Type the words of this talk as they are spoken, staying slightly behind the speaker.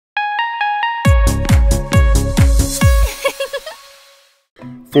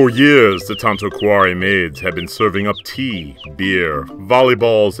For years, the Tanto Cuore maids have been serving up tea, beer,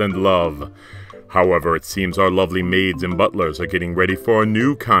 volleyballs, and love. However, it seems our lovely maids and butlers are getting ready for a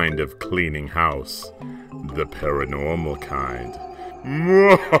new kind of cleaning house. The paranormal kind.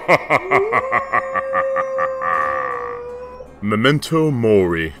 Memento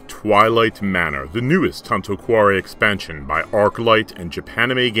Mori, Twilight Manor, the newest Tanto Cuore expansion by ArcLight and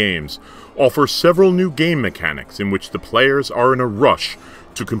Japanime Games, offers several new game mechanics in which the players are in a rush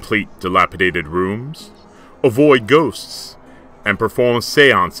to complete dilapidated rooms, avoid ghosts, and perform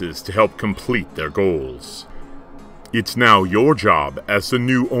seances to help complete their goals. It's now your job as the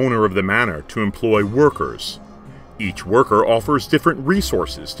new owner of the manor to employ workers. Each worker offers different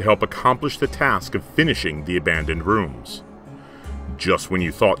resources to help accomplish the task of finishing the abandoned rooms. Just when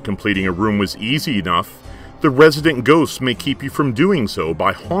you thought completing a room was easy enough, the resident ghosts may keep you from doing so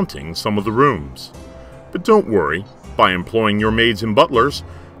by haunting some of the rooms. But don't worry, by employing your maids and butlers,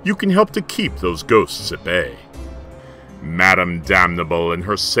 you can help to keep those ghosts at bay. Madame Damnable and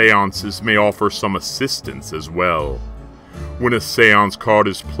her seances may offer some assistance as well. When a seance card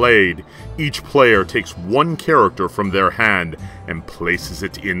is played, each player takes one character from their hand and places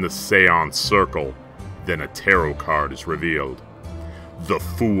it in the seance circle. Then a tarot card is revealed. The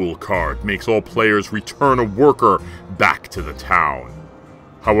Fool card makes all players return a worker back to the town.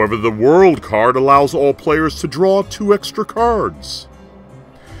 However, the World card allows all players to draw 2 extra cards.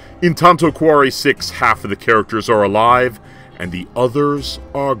 In Tanto Cuore 6, half of the characters are alive, and the others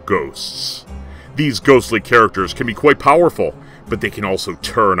are ghosts. These ghostly characters can be quite powerful, but they can also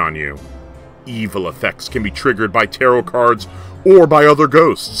turn on you. Evil effects can be triggered by tarot cards or by other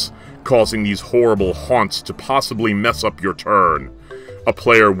ghosts, causing these horrible haunts to possibly mess up your turn. A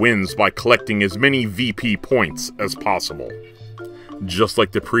player wins by collecting as many VP points as possible. Just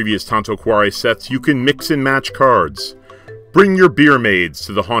like the previous Tanto Cuore sets, you can mix and match cards. Bring your beer maids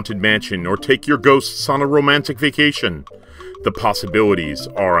to the haunted mansion or take your ghosts on a romantic vacation. The possibilities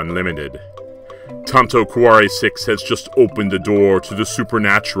are unlimited. Tanto Cuore 6 has just opened the door to the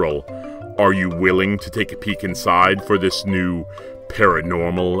supernatural. Are you willing to take a peek inside for this new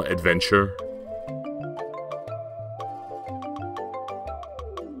paranormal adventure?